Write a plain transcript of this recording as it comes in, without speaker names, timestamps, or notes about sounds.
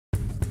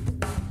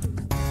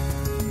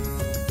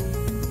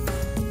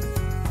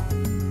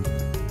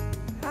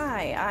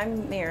Hi,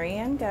 I'm Mary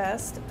Ann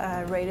Gust,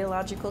 a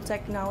radiological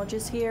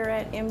technologist here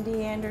at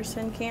MD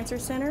Anderson Cancer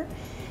Center,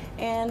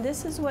 and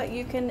this is what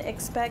you can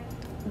expect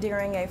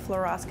during a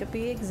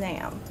fluoroscopy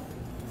exam.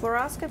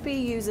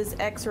 Fluoroscopy uses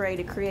X-ray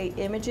to create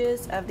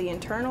images of the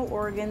internal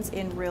organs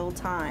in real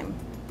time.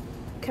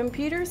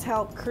 Computers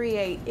help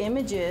create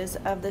images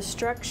of the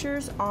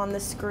structures on the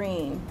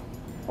screen.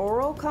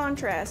 Oral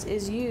contrast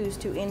is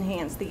used to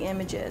enhance the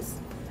images.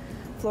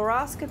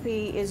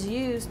 Fluoroscopy is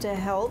used to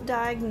help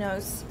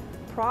diagnose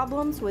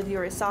problems with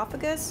your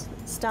esophagus,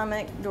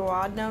 stomach,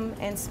 duodenum,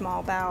 and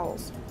small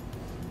bowels.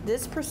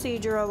 This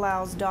procedure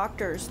allows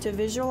doctors to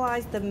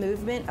visualize the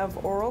movement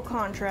of oral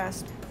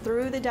contrast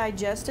through the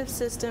digestive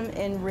system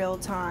in real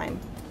time.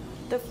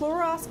 The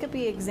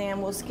fluoroscopy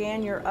exam will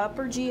scan your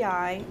upper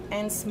GI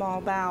and small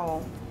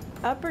bowel.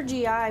 Upper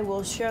GI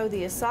will show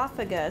the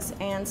esophagus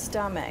and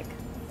stomach.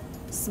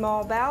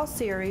 Small bowel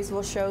series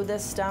will show the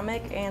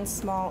stomach and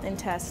small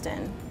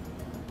intestine.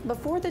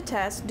 Before the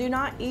test, do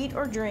not eat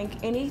or drink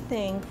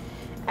anything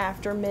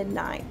after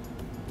midnight.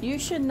 You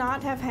should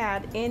not have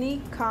had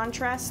any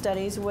contrast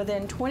studies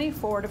within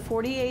 24 to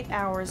 48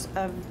 hours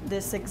of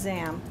this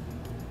exam.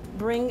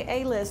 Bring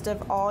a list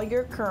of all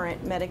your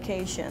current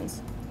medications.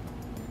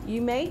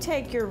 You may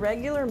take your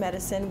regular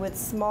medicine with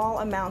small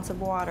amounts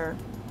of water.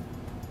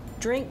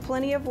 Drink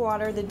plenty of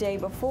water the day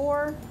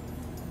before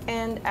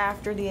and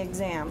after the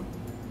exam.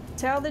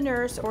 Tell the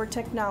nurse or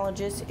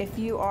technologist if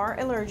you are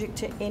allergic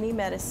to any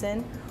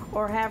medicine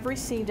or have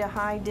received a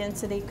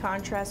high-density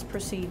contrast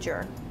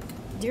procedure.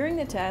 During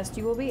the test,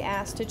 you will be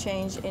asked to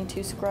change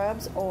into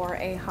scrubs or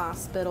a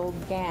hospital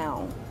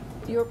gown.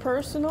 Your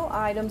personal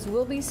items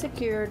will be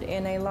secured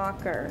in a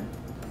locker.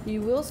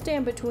 You will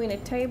stand between a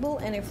table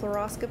and a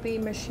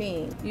fluoroscopy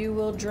machine. You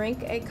will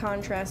drink a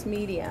contrast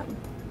medium.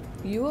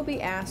 You will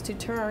be asked to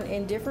turn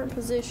in different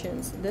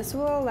positions. This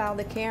will allow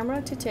the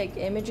camera to take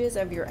images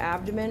of your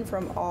abdomen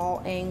from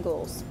all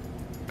angles.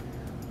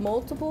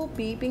 Multiple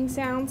beeping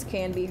sounds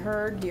can be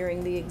heard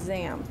during the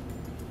exam.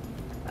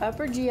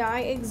 Upper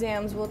GI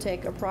exams will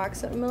take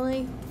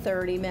approximately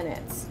 30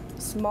 minutes.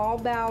 Small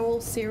bowel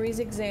series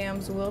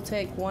exams will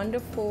take 1 to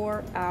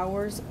 4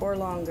 hours or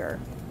longer.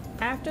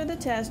 After the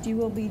test, you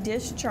will be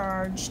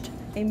discharged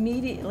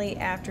immediately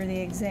after the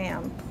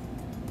exam.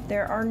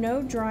 There are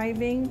no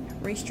driving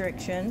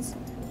restrictions.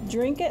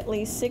 Drink at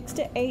least 6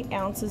 to 8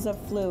 ounces of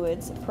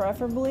fluids,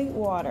 preferably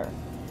water.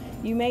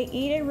 You may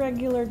eat a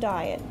regular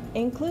diet.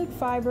 Include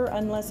fiber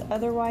unless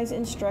otherwise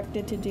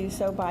instructed to do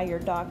so by your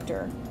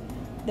doctor.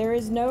 There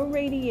is no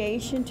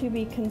radiation to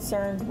be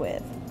concerned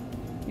with.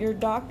 Your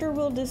doctor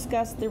will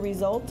discuss the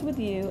results with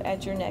you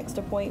at your next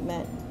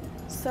appointment.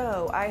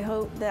 So, I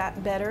hope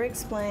that better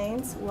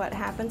explains what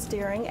happens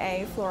during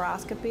a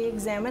fluoroscopy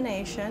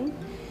examination.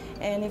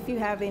 And if you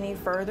have any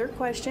further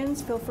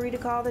questions, feel free to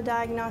call the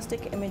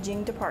Diagnostic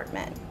Imaging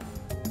Department.